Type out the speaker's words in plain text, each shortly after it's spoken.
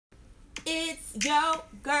It's your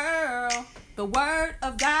girl, the word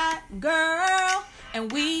of God girl,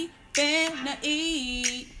 and we finna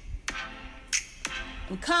eat.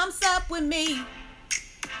 And come sup with me.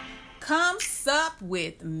 Come sup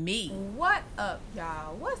with me. What up,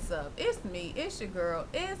 y'all? What's up? It's me. It's your girl.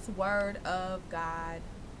 It's Word of God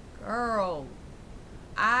girl.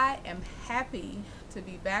 I am happy to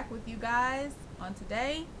be back with you guys on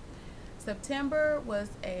today. September was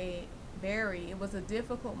it was a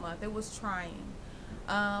difficult month. It was trying.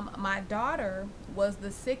 My daughter was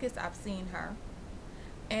the sickest I've seen her.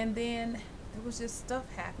 And then there was just stuff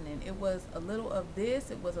happening. It was a little of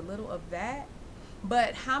this, it was a little of that.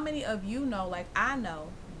 But how many of you know, like I know,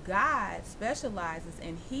 God specializes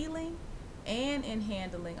in healing and in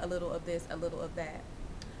handling a little of this, a little of that.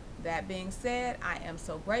 That being said, I am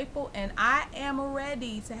so grateful and I am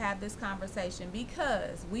ready to have this conversation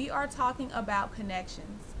because we are talking about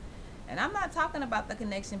connections. And I'm not talking about the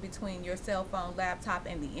connection between your cell phone, laptop,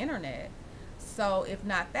 and the internet. So if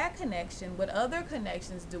not that connection, what other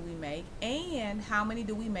connections do we make and how many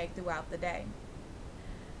do we make throughout the day?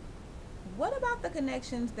 What about the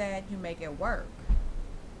connections that you make at work?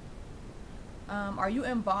 Are you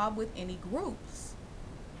involved with any groups?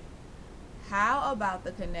 How about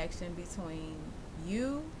the connection between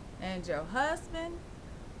you and your husband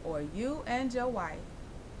or you and your wife?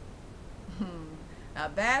 Now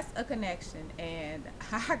that's a connection, and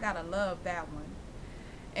I gotta love that one.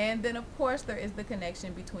 And then of course there is the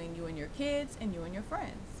connection between you and your kids and you and your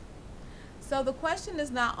friends. So the question is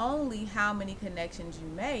not only how many connections you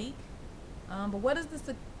make, but what is the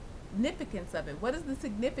significance of it? What is the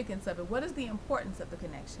significance of it? What is the importance of the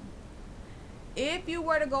connection? If you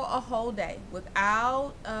were to go a whole day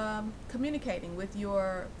without communicating with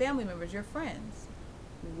your family members, your friends,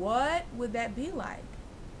 what would that be like?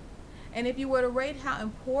 And if you were to rate how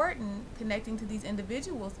important connecting to these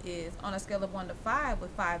individuals is on a scale of 1 to 5,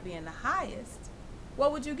 with 5 being the highest,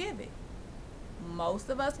 what would you give it? Most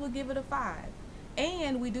of us would give it a 5.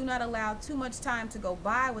 And we do not allow too much time to go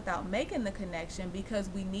by without making the connection because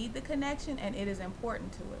we need the connection and it is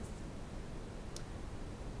important to us.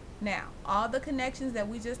 Now, all the connections that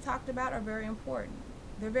we just talked about are very important.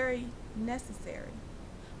 They're very necessary.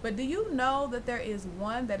 But do you know that there is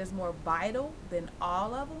one that is more vital than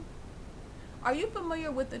all of them? Are you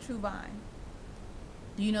familiar with the true vine?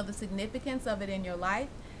 Do you know the significance of it in your life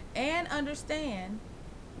and understand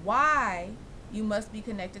why you must be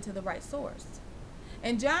connected to the right source?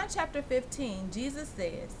 In John chapter 15, Jesus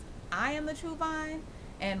says, I am the true vine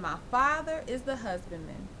and my Father is the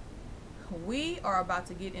husbandman. We are about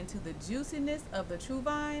to get into the juiciness of the true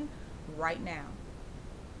vine right now.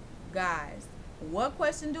 Guys, what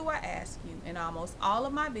question do I ask you in almost all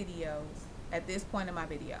of my videos at this point in my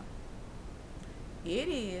video? It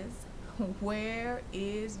is, where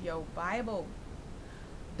is your Bible?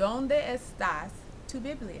 ¿Dónde estás tu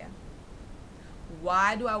Biblia?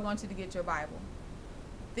 Why do I want you to get your Bible?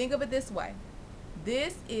 Think of it this way.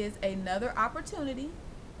 This is another opportunity,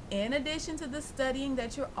 in addition to the studying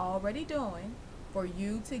that you're already doing, for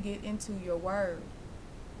you to get into your word.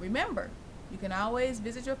 Remember, you can always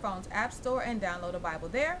visit your phone's app store and download a Bible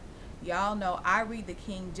there. Y'all know I read the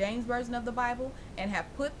King James Version of the Bible and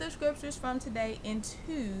have put the scriptures from today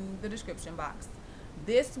into the description box.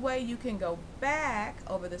 This way you can go back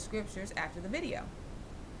over the scriptures after the video.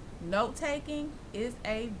 Note-taking is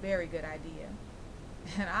a very good idea.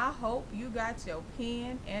 And I hope you got your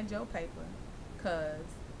pen and your paper, because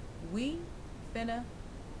we finna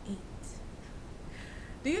eat.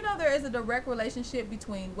 Do you know there is a direct relationship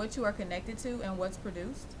between what you are connected to and what's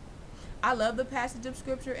produced? I love the passage of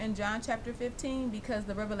scripture in John chapter 15 because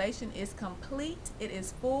the revelation is complete, it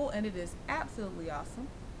is full, and it is absolutely awesome.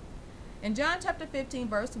 In John chapter 15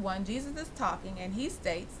 verse 1, Jesus is talking and he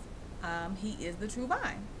states he is the true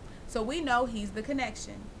vine. So we know he's the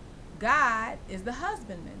connection. God is the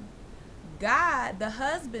husbandman. God, the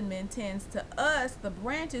husbandman, tends to us, the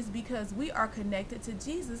branches, because we are connected to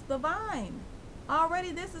Jesus, the vine.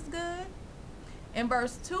 Already this is good. In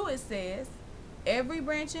verse 2 it says, every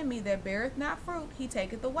branch in me that beareth not fruit, he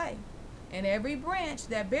taketh away. And every branch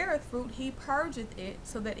that beareth fruit, he purgeth it,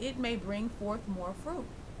 so that it may bring forth more fruit.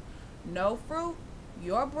 No fruit,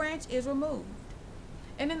 your branch is removed.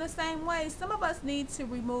 And in the same way, some of us need to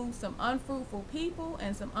remove some unfruitful people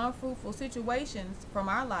and some unfruitful situations from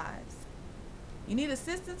our lives. You need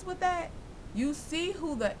assistance with that? You see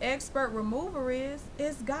who the expert remover is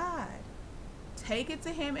God. Take it to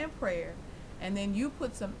him in prayer, and then you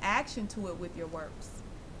put some action to it with your works.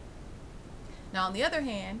 Now, on the other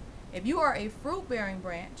hand, if you are a fruit-bearing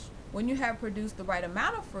branch, when you have produced the right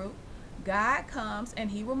amount of fruit, God comes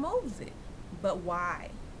and he removes it. But why?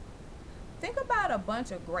 Think about a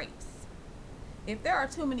bunch of grapes. If there are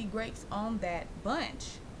too many grapes on that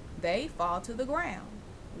bunch, they fall to the ground,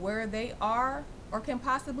 where they are or can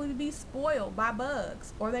possibly be spoiled by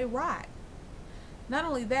bugs, or they rot. Not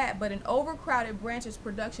only that, but an overcrowded branch's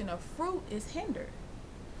production of fruit is hindered.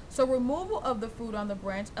 So removal of the fruit on the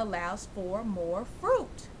branch allows for more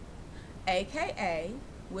fruit, aka,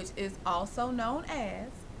 which is also known as,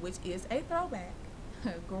 which is a throwback,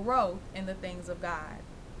 growth in the things of God.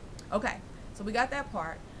 Okay, so we got that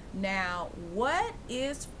part. Now, what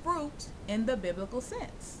is fruit in the biblical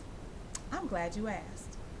sense? I'm glad you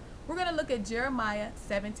asked. We're going to look at Jeremiah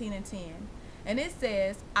 17:10, and it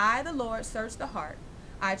says, I, the Lord, search the heart.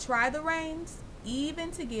 I try the reins,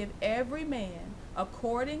 even to give every man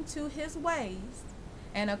according to his ways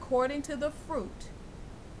and according to the fruit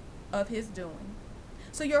of his doing.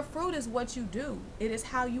 So your fruit is what you do. It is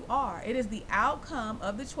how you are. It is the outcome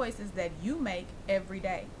of the choices that you make every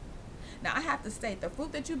day. Now, I have to state, the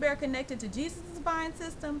fruit that you bear connected to Jesus' divine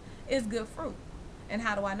system is good fruit. And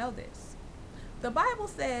how do I know this? The Bible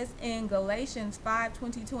says in Galatians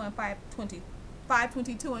 5:22 and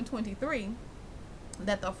 5:22 and 23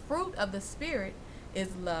 that the fruit of the Spirit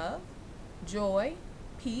is love, joy,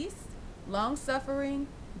 peace, long-suffering,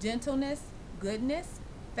 gentleness, goodness,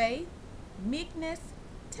 faith, meekness,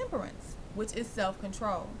 temperance, which is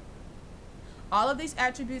self-control. All of these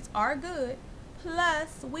attributes are good.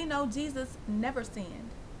 Plus, we know Jesus never sinned.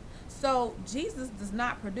 So Jesus does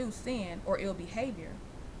not produce sin or ill behavior.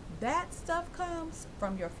 That stuff comes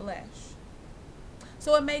from your flesh.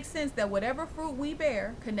 So it makes sense that whatever fruit we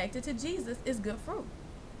bear connected to Jesus is good fruit.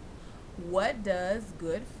 What does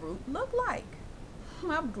good fruit look like?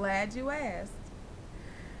 I'm glad you asked.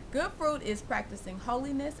 Good fruit is practicing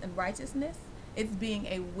holiness and righteousness. It's being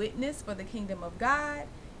a witness for the kingdom of God.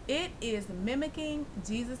 It is mimicking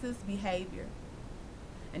Jesus' behavior.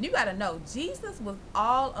 And you got to know, Jesus was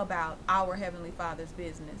all about our Heavenly Father's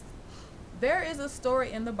business. There is a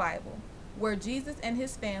story in the Bible where Jesus and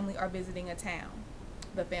his family are visiting a town.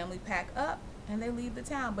 The family pack up and they leave the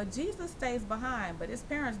town, but Jesus stays behind, but his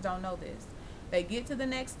parents don't know this. They get to the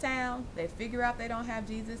next town, they figure out they don't have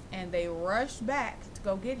Jesus, and they rush back to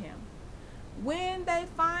go get him. When they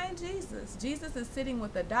find Jesus, Jesus is sitting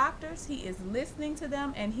with the doctors, he is listening to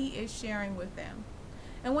them, and he is sharing with them.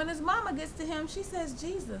 And when his mama gets to him, she says,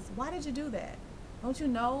 Jesus, why did you do that? Don't you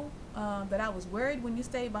know that I was worried when you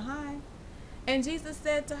stayed behind? And Jesus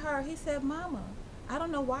said to her, he said, Mama, I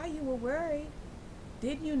don't know why you were worried.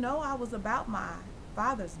 Didn't you know I was about my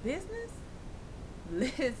Father's business?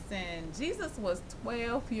 Listen, Jesus was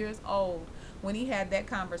 12 years old when he had that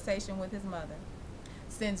conversation with his mother.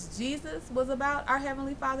 Since Jesus was about our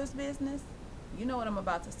Heavenly Father's business, you know what I'm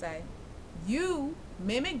about to say. You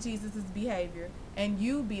mimic Jesus' behavior and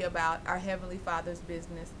you be about our Heavenly Father's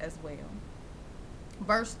business as well.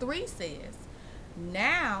 Verse 3 says,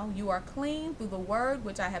 now you are clean through the word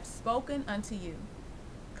which I have spoken unto you.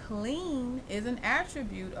 Clean is an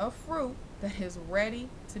attribute of fruit that is ready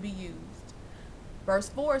to be used. Verse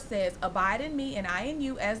 4 says, abide in me and I in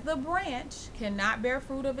you, as the branch cannot bear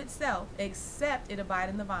fruit of itself except it abide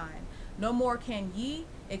in the vine. No more can ye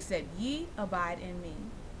except ye abide in me.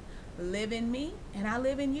 Live in me and I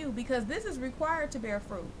live in you, because this is required to bear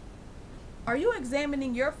fruit. Are you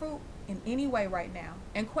examining your fruit in any way right now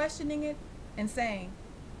and questioning it and saying,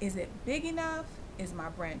 is it big enough? Is my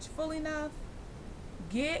branch full enough?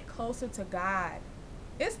 Get closer to God.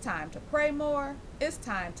 It's time to pray more. It's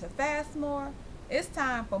time to fast more. It's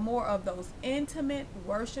time for more of those intimate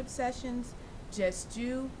worship sessions, just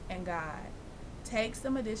you and God. Take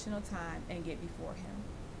some additional time and get before him.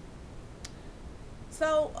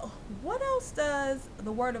 So what else does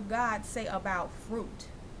the word of God say about fruit?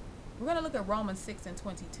 We're going to look at Romans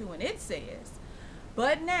 6:22, and it says,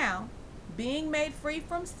 but now, being made free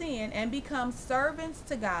from sin and become servants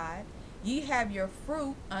to God, ye have your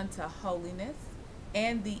fruit unto holiness,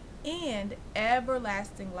 and the end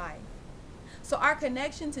everlasting life. So our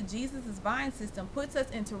connection to Jesus' vine system puts us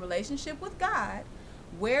into relationship with God,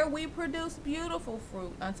 where we produce beautiful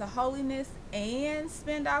fruit unto holiness and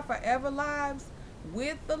spend our forever lives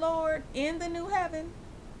with the Lord in the new heaven.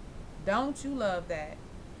 Don't you love that?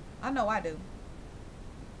 I know I do.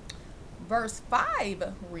 Verse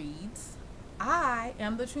 5 reads, I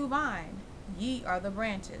am the true vine, ye are the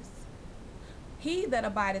branches. He that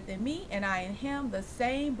abideth in me, and I in him, the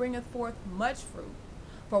same bringeth forth much fruit.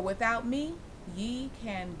 For without me, ye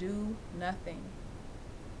can do nothing.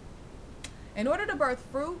 In order to birth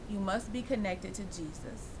fruit, you must be connected to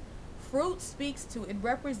Jesus. Fruit speaks to, it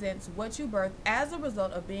represents what you birth as a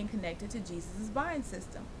result of being connected to Jesus' vine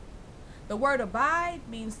system. The word abide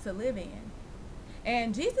means to live in.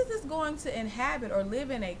 And Jesus is going to inhabit or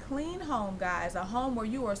live in a clean home, guys, a home where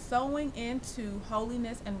you are sowing into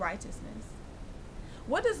holiness and righteousness.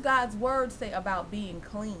 What does God's word say about being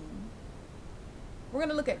clean? We're going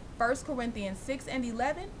to look at 1 Corinthians 6 and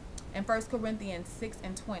 11 and 1 Corinthians 6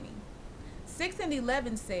 and 20. 6 and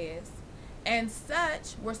 11 says, "And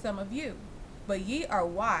such were some of you, but ye are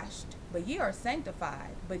washed, but ye are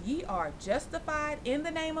sanctified, but ye are justified in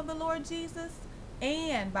the name of the Lord Jesus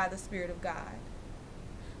and by the Spirit of God."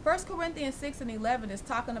 1 Corinthians 6 and 11 is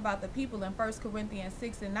talking about the people in 1 Corinthians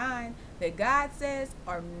 6 and 9 that God says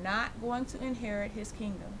are not going to inherit his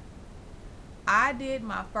kingdom. I did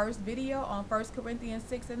my first video on 1 Corinthians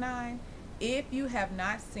 6 and 9. If you have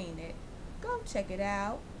not seen it, go check it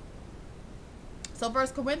out. So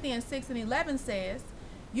 1 Corinthians 6 and 11 says,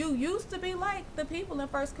 you used to be like the people in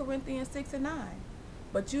 1 Corinthians 6 and 9,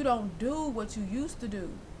 but you don't do what you used to do.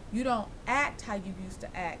 You don't act how you used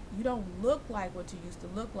to act. You don't look like what you used to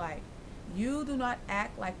look like. You do not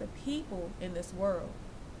act like the people in this world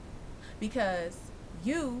because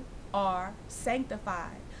you are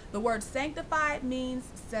sanctified. The word sanctified means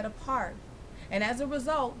set apart. And as a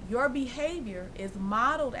result, your behavior is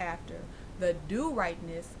modeled after the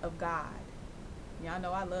do-rightness of God. Y'all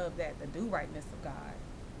know I love that, the do-rightness of God.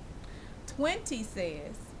 20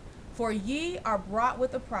 says, "For ye are bought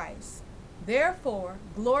with a price. Therefore,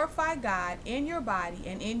 glorify God in your body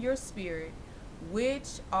and in your spirit,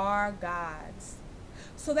 which are God's."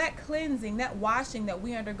 So that cleansing, that washing that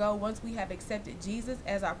we undergo once we have accepted Jesus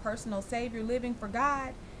as our personal Savior, living for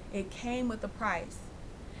God, it came with a price.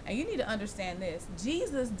 And you need to understand this.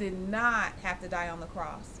 Jesus did not have to die on the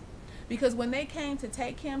cross. Because when they came to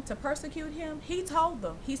take him, to persecute him, he told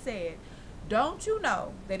them, he said, "Don't you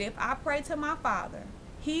know that if I pray to my Father,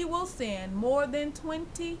 he will send more than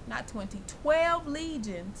 12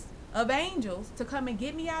 legions of angels to come and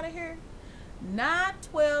get me out of here? Not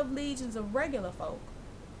 12 legions of regular folk."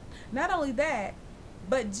 Not only that,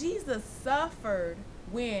 but Jesus suffered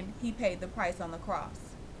when he paid the price on the cross.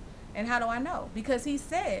 And how do I know? Because he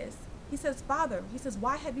says, "Father," he says,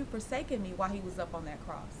 "why have you forsaken me?" while he was up on that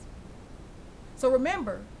cross. So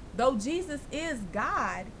remember, though Jesus is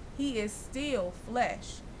God, he is still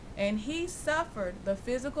flesh. And he suffered the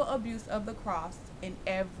physical abuse of the cross in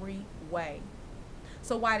every way.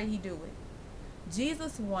 So why did he do it?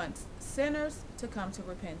 Jesus wants sinners to come to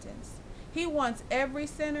repentance. He wants every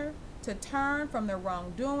sinner to turn from their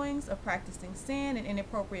wrongdoings of practicing sin and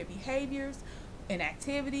inappropriate behaviors and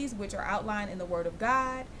activities which are outlined in the Word of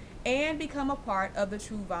God and become a part of the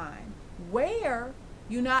true vine, where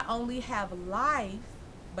you not only have life,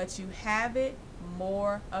 but you have it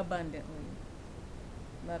more abundantly.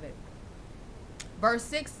 Love it. Verse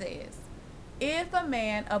 6 says, "If a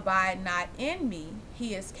man abide not in me,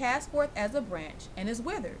 he is cast forth as a branch and is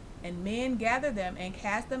withered, and men gather them and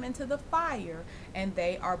cast them into the fire, and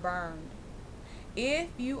they are burned." If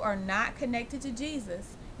you are not connected to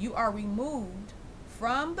Jesus, you are removed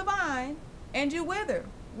from the vine and you wither.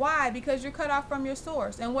 Why? Because you're cut off from your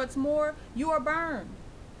source. And what's more, you are burned.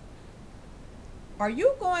 Are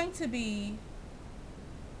you going to be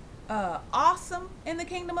awesome in the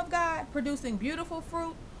kingdom of God, producing beautiful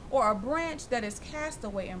fruit, or a branch that is cast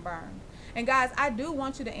away and burned? And guys, I do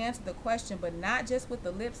want you to answer the question, but not just with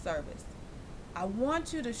the lip service. I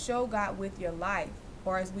want you to show God with your life,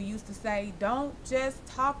 or as we used to say, don't just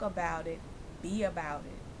talk about it, be about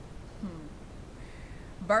it.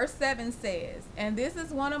 Verse 7 says, and this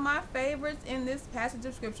is one of my favorites in this passage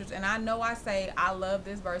of scriptures, and I know I say I love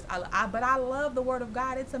this verse, but I love the word of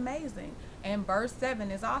God. It's amazing. And verse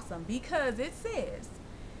 7 is awesome because it says,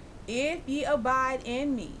 "If ye abide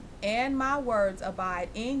in me, and my words abide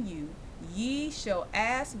in you, ye shall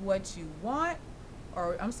ask what you want,"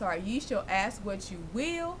 ye shall ask what you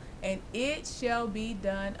will, and it shall be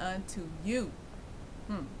done unto you.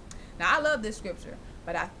 Now, I love this scripture,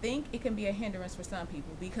 but I think it can be a hindrance for some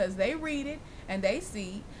people because they read it and they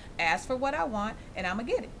see, ask for what I want and I'm going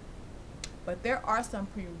to get it. But there are some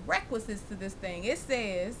prerequisites to this thing. It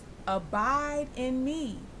says, abide in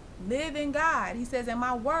me, live in God. He says, and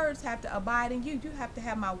my words have to abide in you. You have to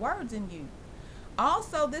have my words in you.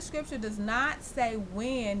 Also, this scripture does not say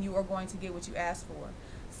when you are going to get what you ask for.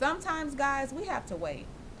 Sometimes, guys, we have to wait.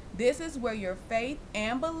 This is where your faith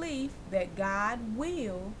and belief that God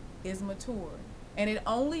will is matured. And it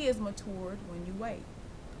only is matured when you wait.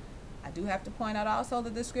 I do have to point out also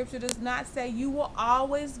that the scripture does not say you will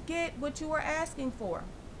always get what you are asking for.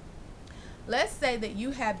 Let's say that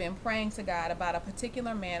you have been praying to God about a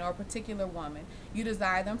particular man or a particular woman. You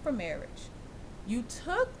desire them for marriage. You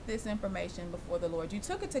took this information before the Lord. You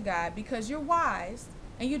took it to God because you're wise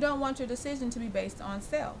and you don't want your decision to be based on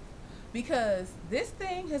self. because this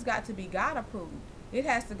thing has got to be God approved. It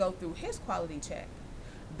has to go through his quality check.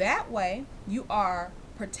 That way, you are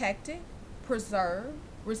protected, preserved,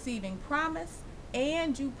 receiving promise,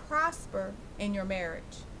 and you prosper in your marriage.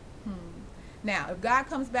 Now, if God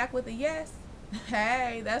comes back with a yes,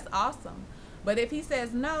 hey, that's awesome. But if he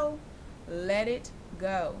says no, let it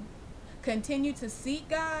go. Continue to seek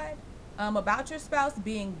God about your spouse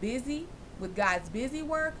being busy with God's busy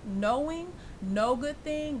work, knowing no good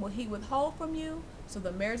thing will he withhold from you. So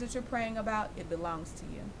the marriage that you're praying about, it belongs to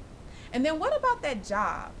you. And then what about that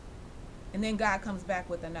job? And then God comes back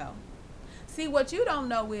with a no. See, what you don't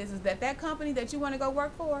know is that company that you want to go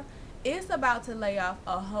work for, it's about to lay off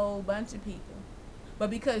a whole bunch of people. But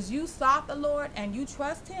because you sought the Lord and you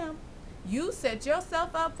trust him, you set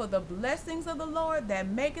yourself up for the blessings of the Lord that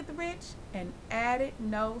maketh rich and addeth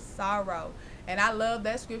no sorrow. And I love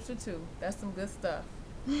that scripture too. That's some good stuff.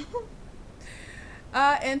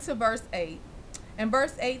 Into verse 8. And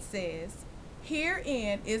verse 8 says,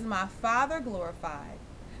 herein is my Father glorified,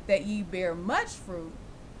 that ye bear much fruit,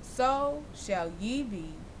 so shall ye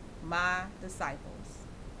be my disciples.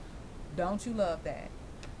 Don't you love that?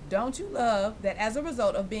 Don't you love that as a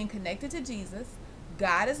result of being connected to Jesus,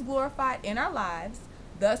 God is glorified in our lives,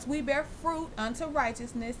 thus we bear fruit unto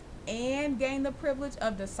righteousness and gain the privilege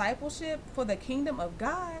of discipleship for the kingdom of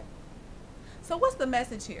God? So what's the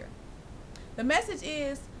message here? The message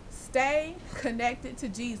is stay connected to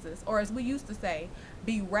Jesus, or as we used to say,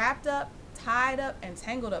 be wrapped up, tied up, and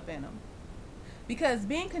tangled up in him. Because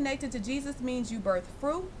being connected to Jesus means you birth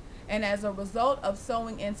fruit, and as a result of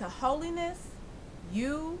sowing into holiness,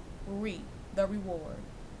 you reap the reward.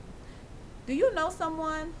 Do you know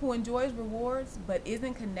someone who enjoys rewards but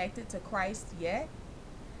isn't connected to Christ yet?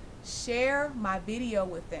 Share my video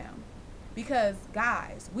with them. Because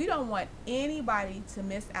guys, we don't want anybody to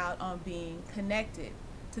miss out on being connected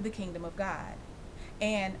to the kingdom of God.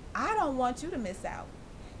 And I don't want you to miss out.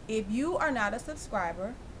 If you are not a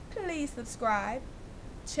subscriber, please subscribe.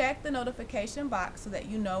 Check the notification box so that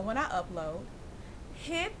you know when I upload.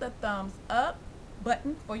 Hit the thumbs up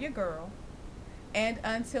button for your girl. And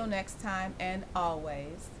until next time and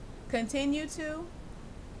always, continue to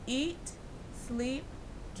eat, sleep,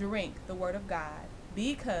 drink the word of God,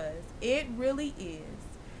 because it really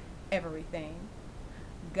is everything.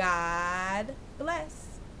 God bless.